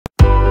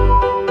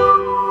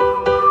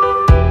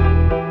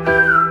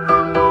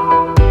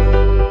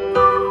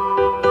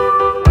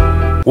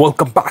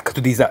Welcome back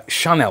to this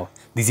channel.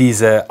 This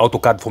is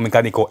AutoCAD for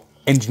Mechanical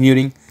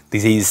Engineering.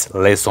 This is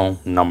lesson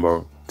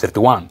number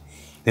 31.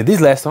 In this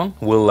lesson,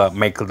 we'll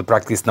make the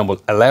practice number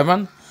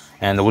 11,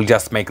 and we'll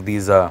just make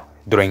this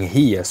drawing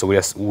here. So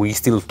we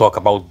still talk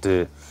about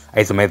the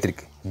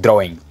isometric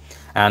drawing,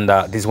 and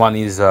this one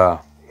is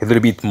a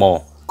little bit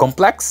more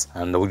complex,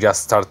 and we'll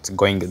just start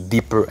going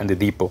deeper and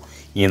deeper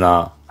in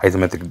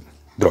isometric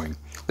drawing.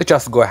 Let's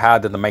just go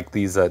ahead and make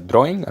this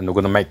drawing, and we're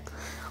gonna make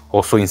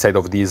also inside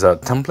of this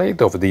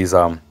template of this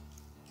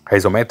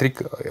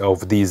isometric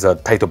of this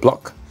title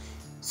block.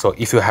 So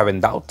if you have any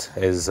doubt,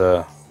 as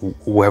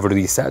we have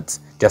already said,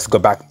 just go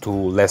back to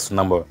lesson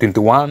number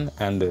 21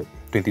 and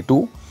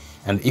 22,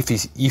 and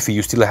if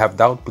you still have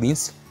doubt,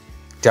 please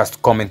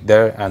just comment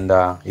there, and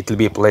it will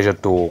be a pleasure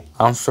to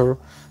answer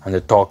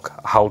and talk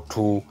how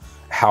to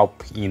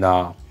help in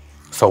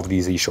solve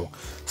this issue.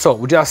 So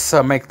we just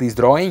make this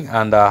drawing,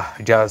 and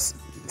just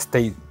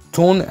stay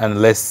tuned,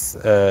 and let's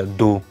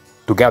do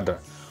together.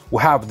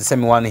 We have the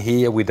same one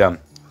here with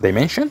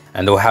dimension,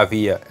 and we have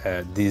here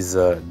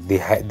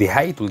the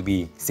height will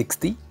be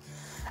 60,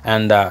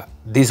 and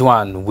this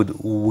one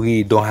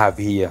we don't have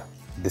here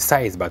the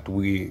size, but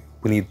we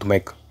need to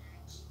make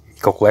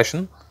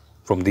calculation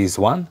from this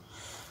one.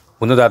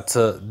 We know that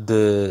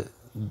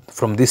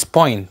from this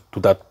point to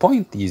that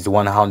point is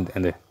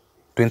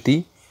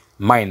 120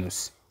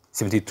 minus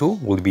 72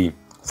 will be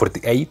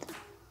 48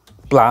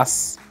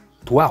 plus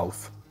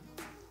 12.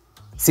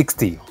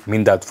 60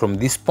 mean that from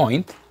this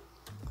point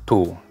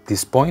to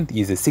this point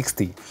is a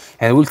 60,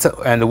 and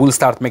we'll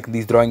start making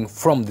this drawing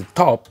from the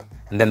top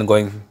and then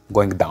going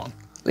down.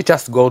 Let's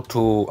just go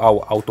to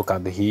our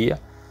AutoCAD here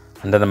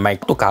and then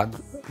make AutoCAD.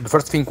 The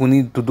first thing we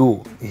need to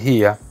do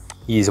here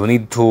is we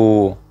need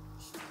to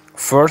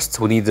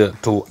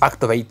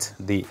activate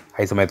the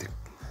isometric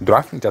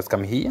drawing. Just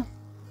come here,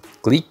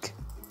 click,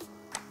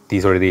 it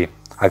is already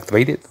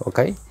activated,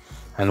 okay,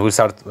 and we'll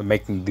start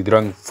making the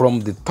drawing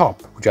from the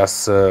top.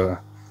 Just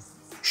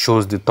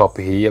choose the top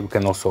here. We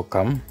can also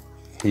come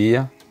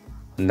here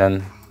and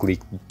then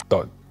click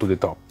to the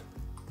top.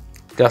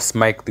 Just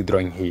make the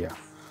drawing here.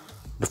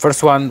 The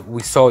first one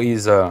we saw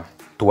is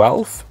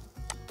 12.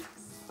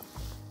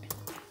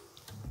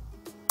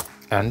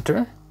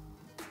 Enter.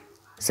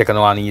 Second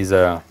one is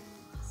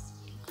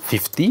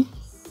 50.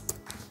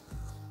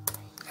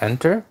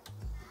 Enter.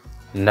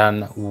 And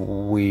then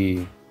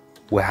we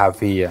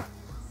have here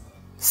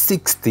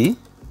 60,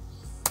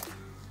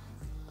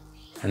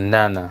 and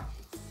then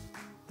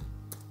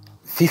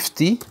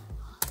 50,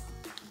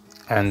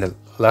 and the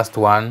last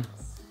one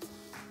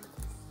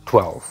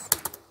 12.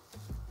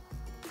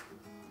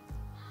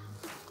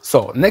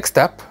 So next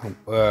step,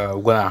 we're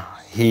gonna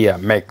here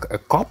make a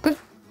copy.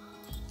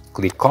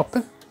 Click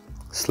copy,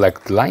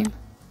 select the line,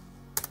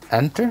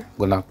 enter.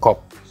 Gonna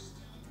copy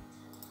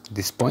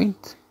this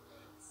point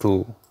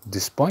to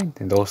this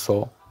point, and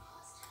also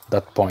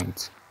that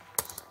point,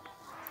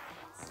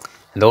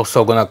 and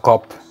also gonna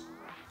copy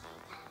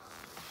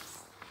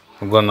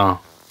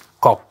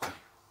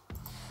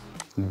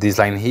this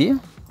line here,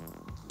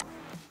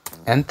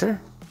 enter.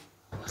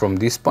 From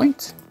this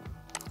point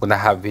gonna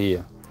have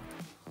here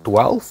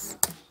 12,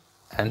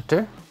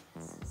 enter.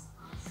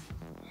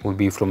 Will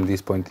be from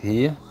this point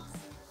here,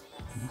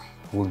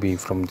 will be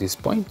from this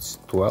point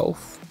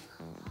 12.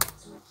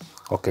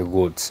 Okay,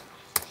 good.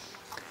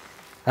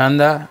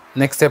 And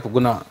next step, we're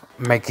gonna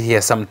make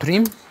here some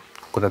trim.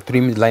 Gonna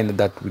trim the line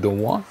that we don't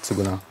want, so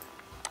we're gonna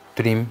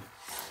trim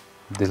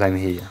this line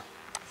here.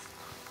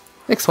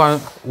 Next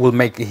one, we'll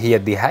make here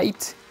the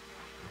height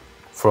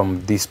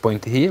from this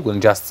point here. We'll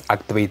just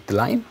activate the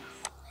line,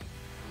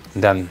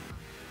 then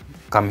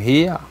come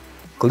here,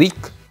 click,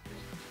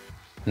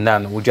 and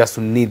then we just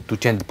need to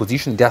change the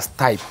position. Just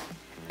type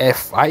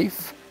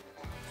F5.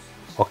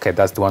 Okay,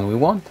 that's the one we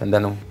want, and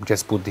then we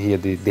just put here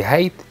the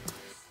height,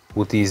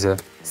 which is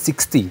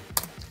 60.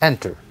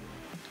 Enter.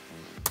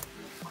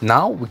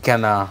 Now we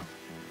can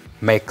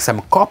make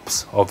some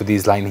copies of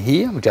this line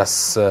here. We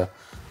just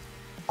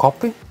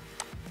copy,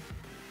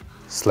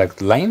 select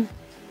the line,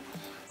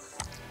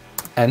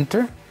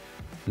 enter,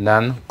 and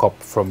then copy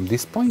from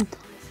this point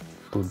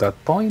to that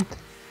point,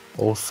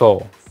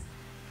 also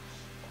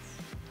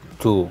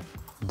to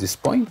this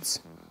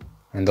point,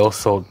 and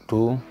also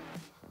to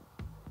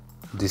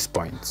this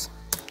point.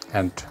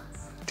 And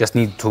just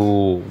need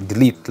to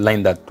delete the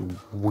line that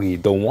we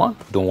don't want.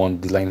 We don't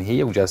want the line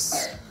here. We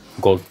just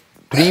go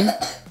trim,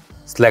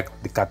 select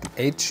the cutting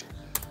edge,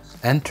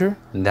 enter,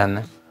 and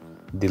then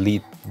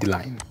delete the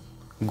line.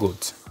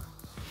 Good.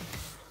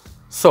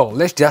 So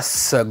let's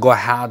just go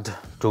ahead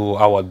to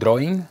our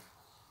drawing.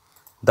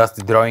 That's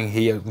the drawing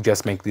here. We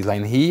just make this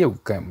line here.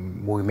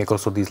 We make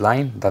also this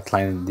line, that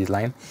line, and this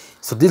line.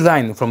 So this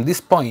line from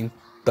this point,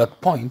 that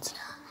point,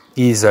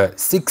 is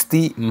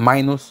 60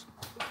 minus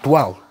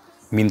 12.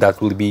 Mean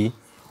that will be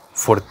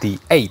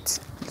 48.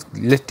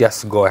 Let's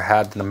just go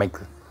ahead and make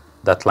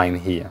that line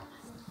here.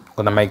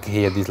 Gonna make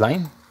here this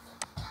line.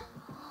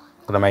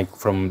 Gonna make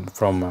from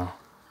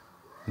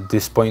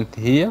this point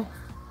here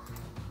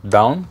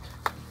down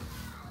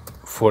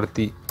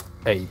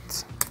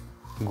 48.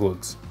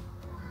 good.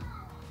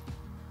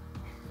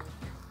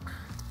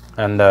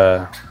 And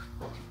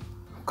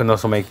we can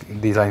also make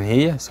this line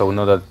here, so we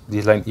know that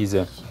this line is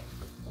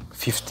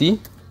 50.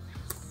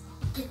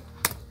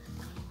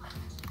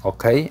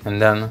 Okay,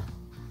 and then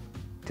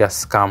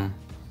just come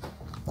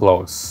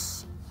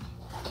close.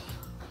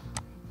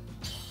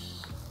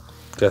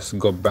 Just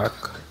go back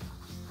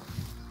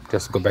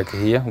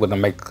here. I'm gonna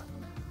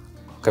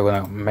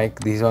make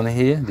this one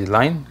here, the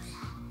line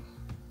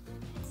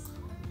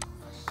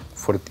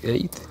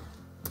 48,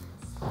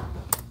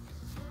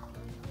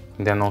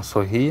 and then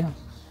also here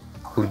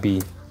will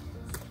be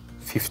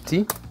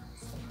 50,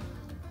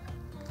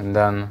 and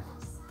then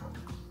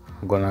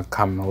I'm gonna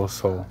come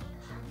also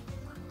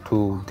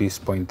to this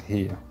point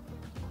here.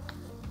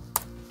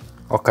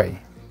 Okay,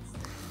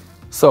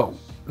 so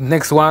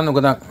next one I'm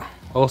gonna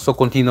also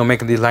continue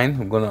making this line.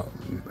 I'm gonna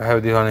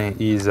have this one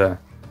is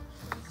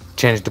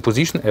change the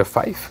position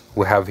F5.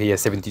 We have here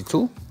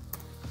 72,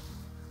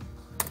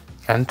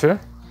 enter,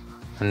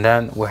 and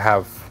then we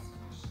have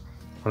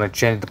gonna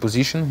change the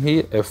position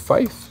here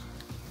F5.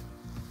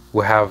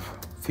 We have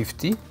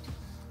 50,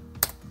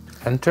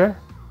 enter,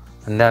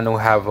 and then we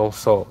have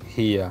also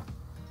here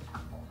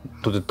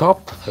to the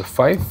top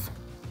F5.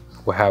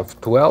 We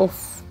have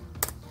 12,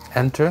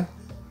 enter,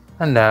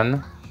 and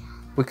then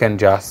we can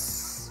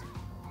just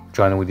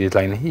join with this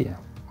line here.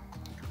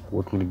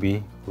 What will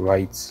be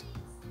right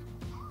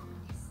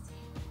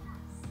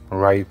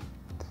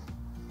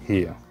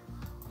here.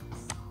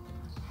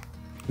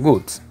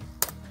 Good.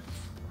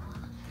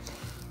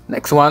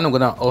 Next one, I'm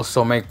gonna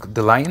also make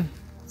the line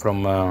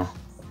from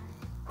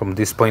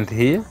this point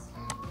here,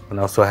 and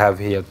also have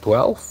here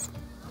 12,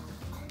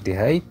 the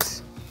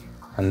 8,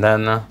 and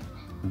then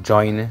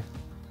join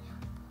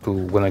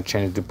to gonna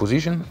change the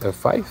position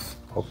F5.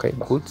 Okay,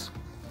 good.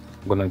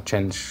 Gonna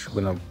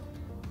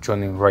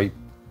join it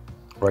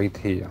right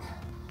here.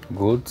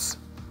 Good.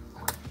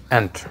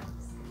 Enter.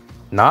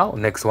 Now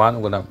next one,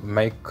 I'm gonna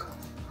make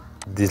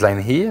this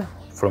line here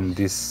from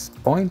this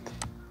point to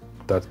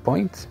that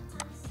point.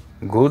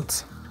 Good.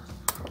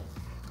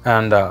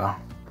 And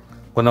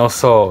gonna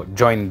also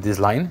join this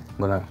line.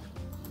 Gonna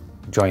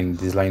join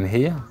this line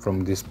here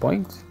from this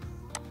point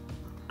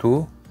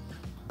to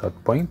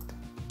that point,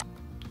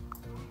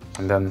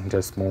 and then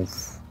just move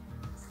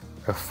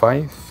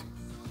F5.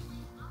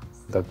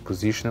 That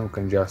position, we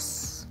can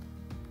just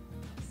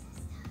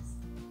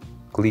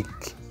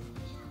click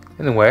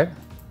anywhere.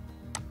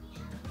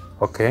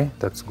 Okay,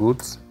 that's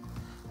good.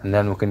 And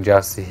then we can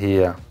just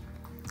here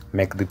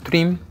make the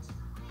trim,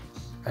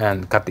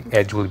 and cutting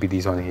edge will be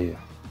this one here.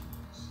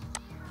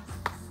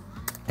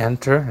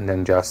 Enter, and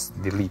then just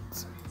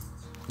delete.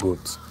 Good.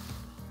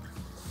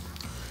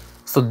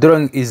 So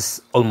drawing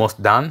is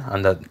almost done,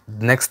 and the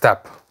next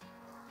step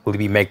will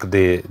be make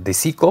the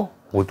circle,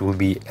 which will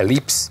be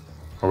ellipse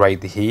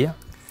right here.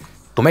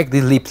 To make the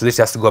ellipse, let's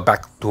just go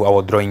back to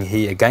our drawing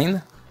here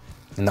again.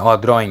 In our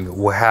drawing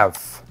we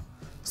have,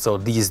 so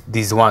this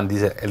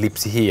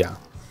ellipse here,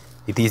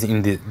 it is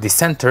in the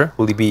center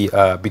will be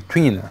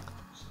between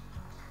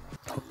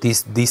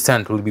this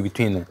center will be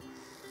between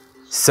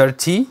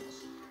 30,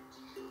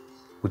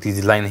 which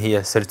is the line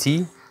here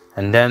 30,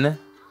 and then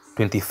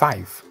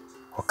 25.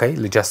 Okay,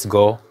 let's just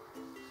go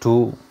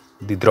to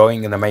the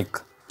drawing and make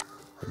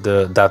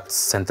that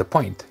center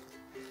point.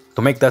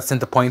 To make that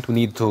center point, we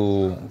need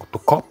to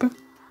copy.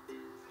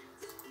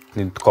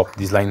 We need to copy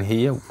this line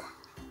here.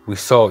 We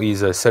saw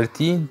is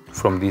 30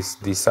 from this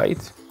side.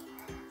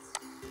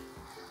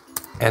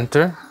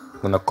 Enter.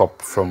 I'm gonna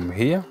copy from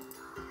here.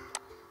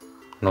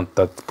 Not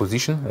that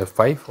position,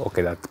 F5.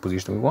 Okay, that's the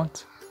position we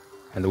want.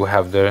 And we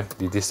have there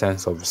the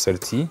distance of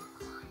 30.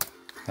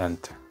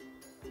 Enter.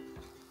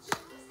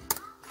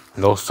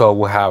 And also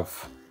we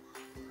have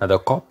another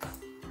copy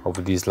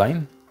of this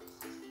line.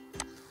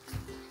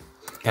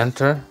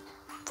 Enter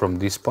from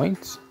this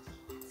point.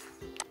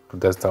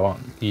 That's the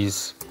one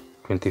is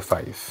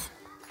 25.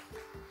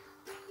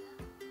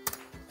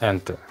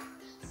 Enter.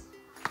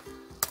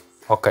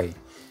 Okay,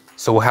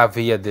 so we have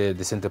here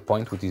the center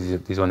point, which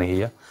is this one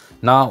here.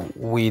 Now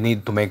we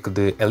need to make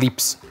the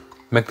ellipse.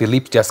 Make the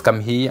ellipse, just come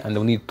here, and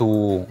we need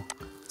to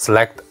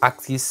select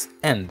axis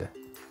end,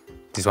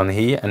 this one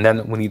here, and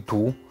then we need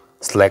to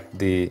select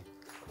the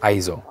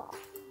ISO.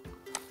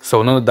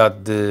 So know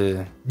that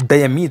the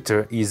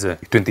diameter is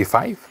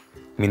 25,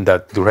 mean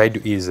that the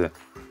radius is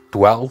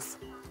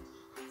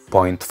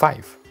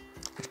 12.5.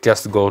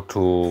 Just go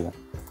to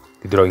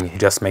the drawing,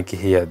 just make it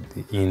here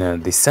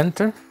in the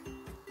center,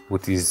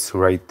 which is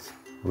right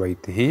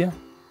here,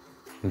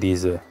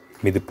 this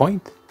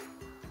midpoint.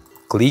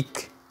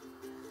 Click,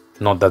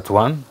 not that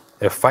one,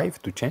 F5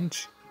 to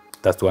change,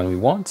 that's the one we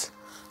want,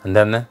 and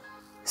then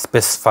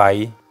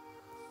specify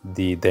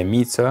the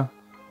diameter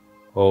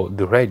or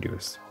the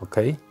radius.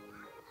 Okay,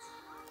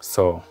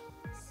 so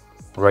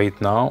right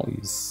now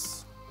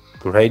is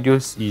the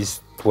radius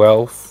is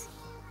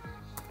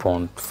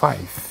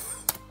 12.5.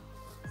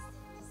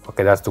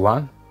 Okay, that's the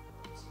one,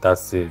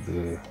 that's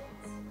the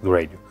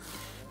radius.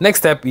 Next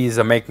step is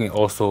making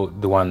also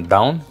the one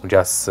down.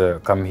 Just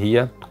come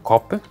here to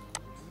copy,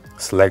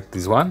 select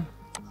this one,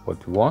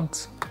 what we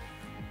want,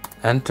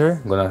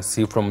 enter. Gonna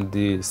see from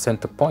the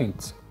center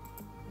point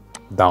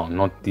down,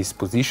 not this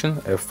position,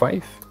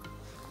 F5,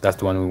 that's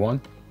the one we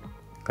want.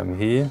 Come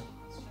here,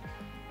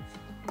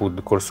 put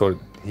the cursor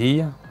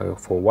here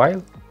for a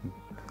while,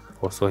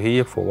 also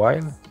here for a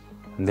while,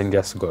 and then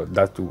just go,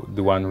 that's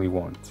the one we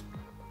want.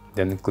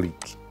 Then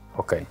click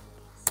OK,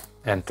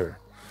 enter.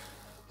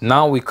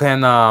 Now we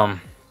can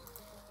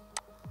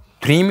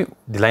trim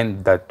the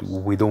line that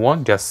we don't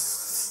want.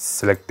 Just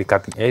select the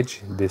cutting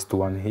edge, this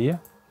one here,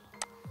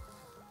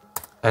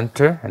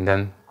 enter, and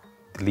then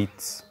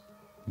delete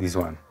this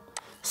one.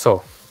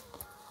 So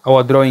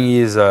our drawing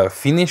is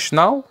finished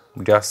now.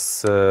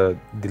 Just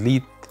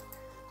delete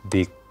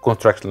the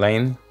construction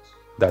line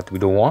that we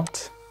don't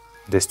want,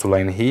 this two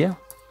line here,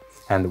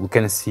 and we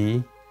can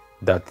see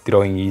that the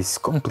drawing is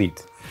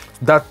complete.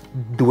 That's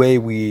the way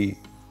we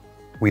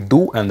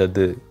do, and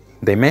the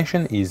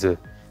dimension is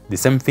the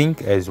same thing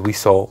as we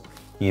saw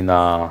in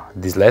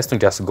this lesson.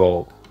 Just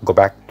go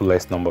back to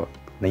lesson number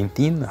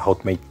 19, how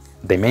to make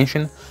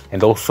dimension,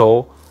 and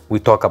also we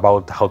talk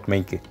about how to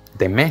make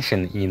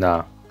dimension in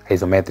a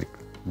isometric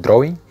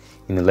drawing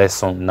in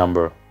lesson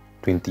number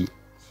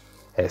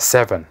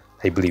 27,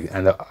 I believe,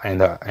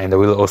 and I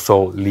will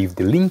also leave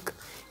the link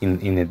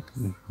in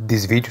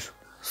this video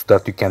so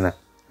that you can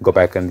go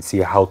back and see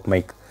how to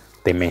make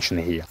dimension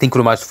here. Thank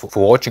you very much for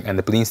watching,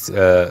 and please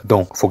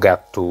don't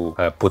forget to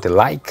put a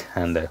like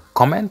and a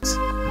comment,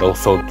 and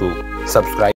also to subscribe.